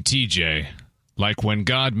 And TJ, like when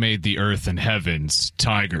God made the earth and heavens,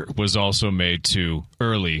 Tiger was also made to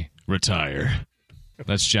early retire.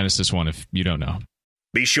 That's Genesis 1 if you don't know.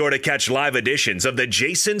 Be sure to catch live editions of The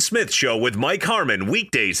Jason Smith Show with Mike Harmon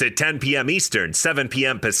weekdays at 10 p.m. Eastern, 7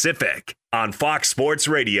 p.m. Pacific on Fox Sports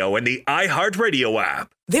Radio and the iHeartRadio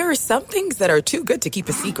app. There are some things that are too good to keep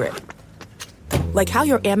a secret. Like how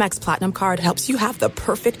your Amex Platinum card helps you have the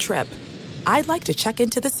perfect trip. I'd like to check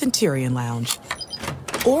into the Centurion Lounge.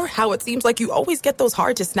 Or how it seems like you always get those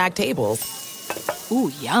hard-to-snag tables.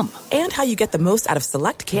 Ooh, yum. And how you get the most out of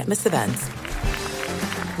select can't-miss events.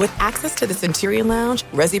 With access to the Centurion Lounge,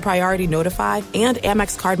 Resi Priority Notify, and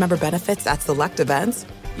Amex card member benefits at select events,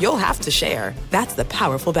 you'll have to share. That's the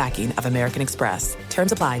powerful backing of American Express.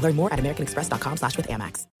 Terms apply. Learn more at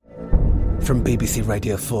americanexpress.com/withAmex. From BBC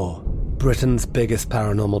Radio 4, Britain's biggest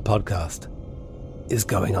paranormal podcast is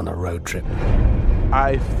going on a road trip.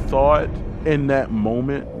 I thought in that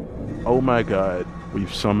moment, oh my God,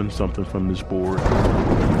 we've summoned something from this board.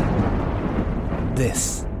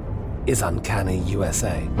 This is Uncanny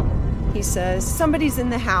USA. He says, somebody's in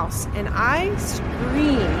the house, and I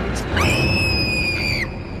screamed.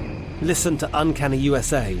 Listen to Uncanny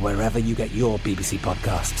USA wherever you get your BBC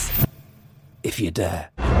podcasts, if you dare.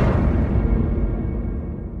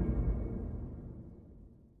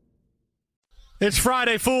 It's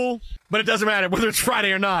Friday, fool, but it doesn't matter whether it's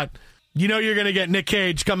Friday or not. You know you're going to get Nick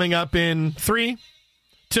Cage coming up in 3,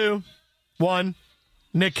 2, 1.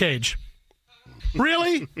 Nick Cage.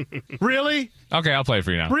 Really? Really? Okay, I'll play it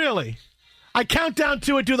for you now. Really? I count down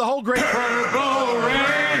to it, do the whole great Purple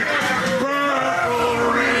Rain,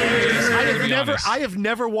 Purple Rain. I have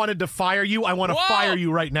never wanted to fire you. I want to fire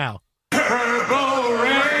you right now. Purple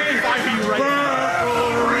Rain. Fire you right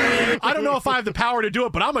now. Rain. I don't know if I have the power to do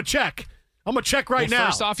it, but I'm going to check. I'm going to check right now.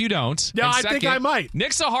 First off, you don't. No, and I second, think I might.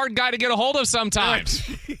 Nick's a hard guy to get a hold of sometimes.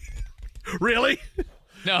 Really?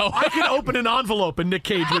 No. I could open an envelope and Nick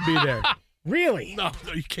Cage would be there. Really? No,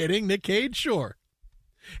 are you kidding? Nick Cage? Sure.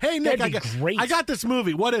 Hey, Nick, I got this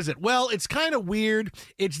movie. What is it? Well, it's kind of weird.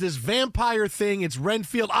 It's this vampire thing. It's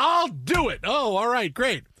Renfield. I'll do it. Oh, all right,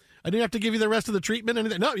 great. I didn't have to give you the rest of the treatment.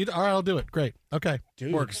 Anything. No, all right, I'll do it. Great. Okay.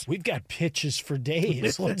 Dude, works. We've got pitches for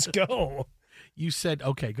days. Let's go. You said,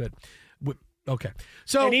 okay, good. Okay.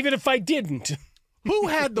 So, and even if I didn't. Who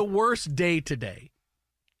had the worst day today?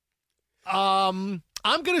 I'm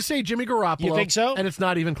going to say Jimmy Garoppolo. You think so? And it's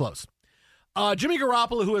not even close. Jimmy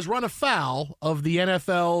Garoppolo, who has run afoul of the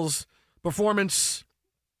NFL's performance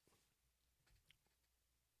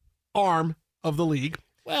arm of the league.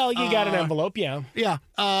 Well, you got an envelope, yeah. Yeah,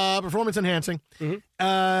 performance enhancing.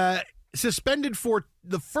 Mm-hmm. Suspended for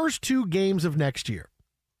the first 2 games of next year.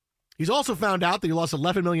 He's also found out that he lost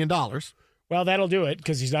 $11 million. Well, that'll do it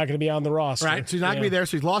because he's not going to be on the roster. Right, so he's not going to be there,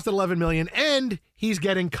 so he's lost $11 million, and he's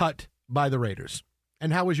getting cut by the Raiders.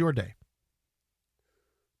 And how was your day?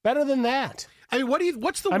 Better than that. I mean,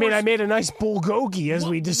 what's the worst? I mean, I made a nice bulgogi as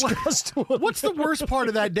we discussed. What's the worst part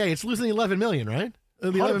of that day? It's losing the $11 million, right? The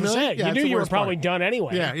 11 million? Yeah, you knew you were probably done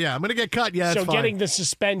anyway. Yeah. I'm going to get cut. Yeah, so fine. Getting the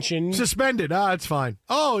suspension. Suspended. It's fine.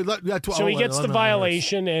 Oh, that's so he gets the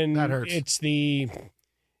violation, and that hurts. It's the,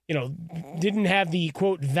 didn't have the,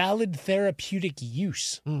 quote, valid therapeutic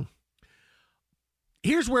use.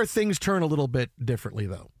 Here's where things turn a little bit differently,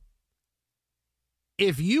 though.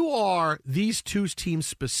 If you are these 2 teams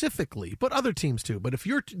specifically, but other teams too, but if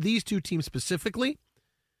you're these 2 teams specifically,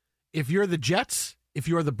 if you're the Jets, if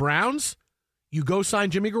you're the Browns, you go sign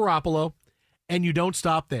Jimmy Garoppolo, and you don't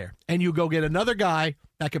stop there. And you go get another guy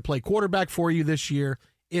that could play quarterback for you this year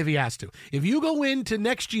if he has to. If you go into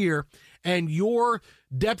next year and your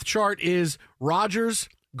depth chart is Rodgers,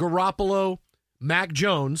 Garoppolo, Mac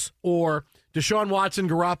Jones, or Deshaun Watson,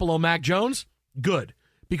 Garoppolo, Mac Jones, good.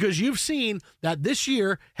 Because you've seen that this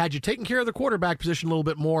year, had you taken care of the quarterback position a little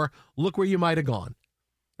bit more, look where you might have gone.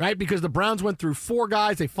 Right? Because the Browns went through 4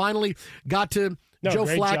 guys. They finally got to Joe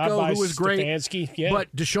Flacco, who was great. Yeah.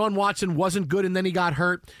 But Deshaun Watson wasn't good, and then he got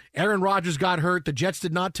hurt. Aaron Rodgers got hurt. The Jets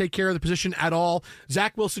did not take care of the position at all.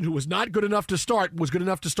 Zach Wilson, who was not good enough to start, was good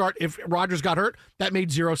enough to start. If Rodgers got hurt, that made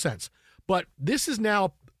 0 sense. But this is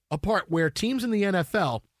now a part where teams in the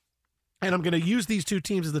NFL, and I'm going to use these 2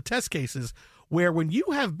 teams as the test cases, where when you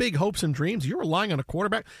have big hopes and dreams, you're relying on a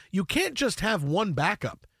quarterback. You can't just have one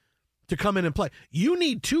backup to come in and play. You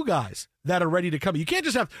need 2 guys that are ready to come. You can't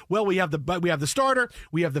just have, well, we have the starter,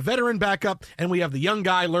 we have the veteran backup, and we have the young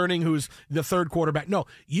guy learning who's the 3rd quarterback. No,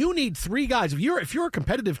 you need 3 guys. If you're a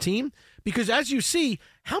competitive team, because as you see,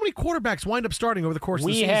 how many quarterbacks wind up starting over the course of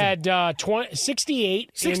the season? We had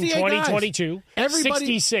 68 in 2022,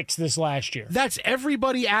 66 this last year. That's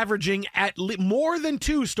everybody averaging at more than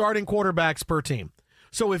 2 starting quarterbacks per team.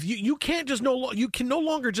 So if you can't just you can no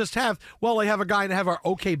longer just have, well, I have a guy and have our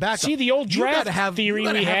okay backup. See, the old draft theory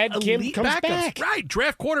we had, Kim, comes back. Right,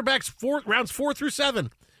 draft quarterbacks rounds 4 through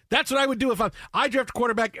 7. That's what I would do if I draft a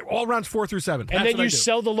quarterback all rounds 4 through 7. And then you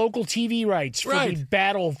sell the local TV rights for the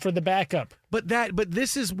battle for the backup. But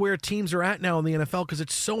this is where teams are at now in the NFL because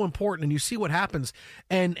it's so important, and you see what happens.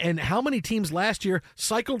 And how many teams last year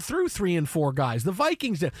cycled through 3 and 4 guys? The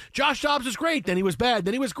Vikings did. Josh Dobbs was great, then he was bad,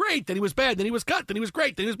 then he was great, then he was bad, then he was cut, then he was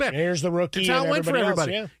great, then he was bad. And here's the rookie. It's how it went for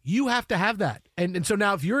everybody. Else, yeah. You have to have that. And so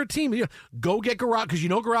now if you're a team, go get Garoppolo, because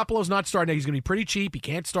Garoppolo's not starting. He's going to be pretty cheap. He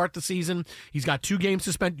can't start the season. He's got 2 games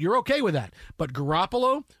to spend. You're okay with that. But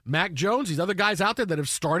Garoppolo, Mac Jones, these other guys out there that have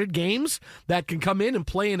started games that can come in and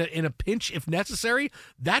play in a pinch if necessary,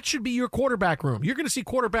 that should be your quarterback room. You're going to see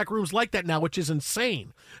quarterback rooms like that now, which is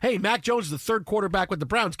insane. Hey, Mac Jones is the 3rd quarterback with the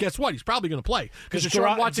Browns. Guess what? He's probably going to play because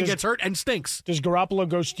Deshaun Watson gets hurt and stinks. Does Garoppolo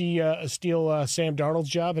go steal Sam Darnold's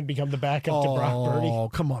job and become the backup to Brock Purdy? Oh,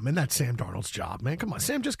 come on, man. That's Sam Darnold's job, man. Come on.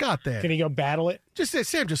 Sam just got there. Can he go battle it? Just say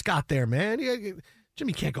Sam just got there, man.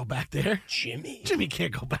 Jimmy can't go back there. Jimmy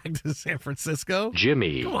can't go back to San Francisco.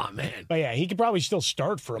 Jimmy. Come on, man. But yeah, he could probably still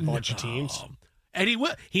start for a bunch of teams. And he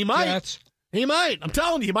will. He might. Jets. He might. I'm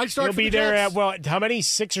telling you, he might start He'll for be the there Jets. at, how many?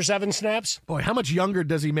 6 or 7 snaps? Boy, how much younger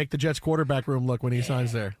does he make the Jets quarterback room look when he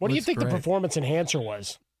signs there? What do you Looks think great. the performance enhancer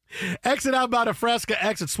was? Exit outbound of Fresca,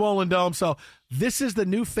 exit Swollen Dome. So this is the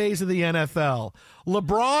new phase of the NFL.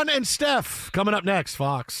 LeBron and Steph coming up next,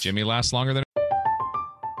 Fox. Jimmy lasts longer than...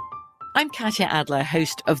 I'm Katya Adler,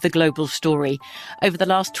 host of The Global Story. Over the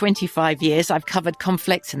last 25 years, I've covered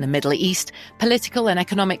conflicts in the Middle East, political and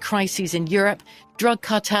economic crises in Europe, drug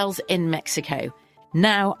cartels in Mexico.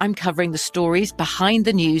 Now I'm covering the stories behind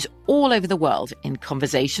the news all over the world in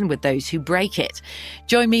conversation with those who break it.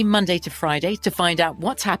 Join me Monday to Friday to find out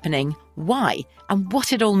what's happening, why, and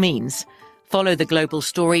what it all means. Follow The Global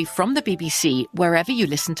Story from the BBC wherever you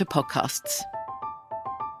listen to podcasts.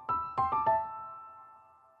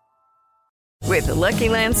 With the Lucky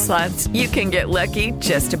Land Slots, you can get lucky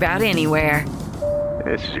just about anywhere.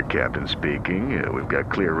 This is your captain speaking. We've got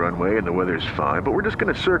clear runway and the weather's fine, but we're just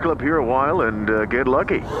going to circle up here a while and get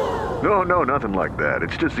lucky. No, nothing like that.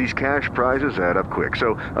 It's just these cash prizes add up quick.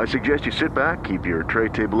 So I suggest you sit back, keep your tray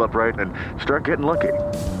table upright, and start getting lucky.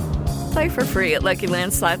 Play for free at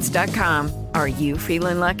LuckyLandSlots.com. Are you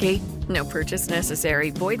feeling lucky? No purchase necessary.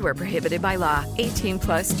 Void where prohibited by law.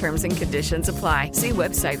 18+ terms and conditions apply. See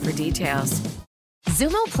website for details.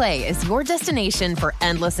 Xumo Play is your destination for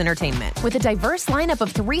endless entertainment. With a diverse lineup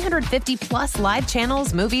of 350+ live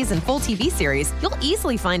channels, movies, and full TV series, you'll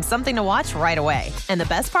easily find something to watch right away. And the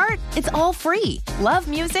best part? It's all free. Love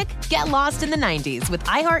music? Get lost in the 90s with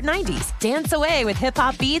iHeart 90s. Dance away with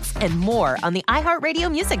hip-hop beats and more on the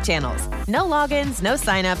iHeartRadio music channels. No logins, no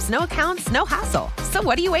signups, no accounts, no hassle. So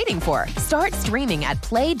what are you waiting for? Start streaming at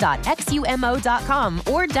play.xumo.com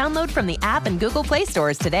or download from the app and Google Play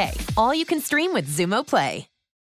stores today. All you can stream with Xumo Play.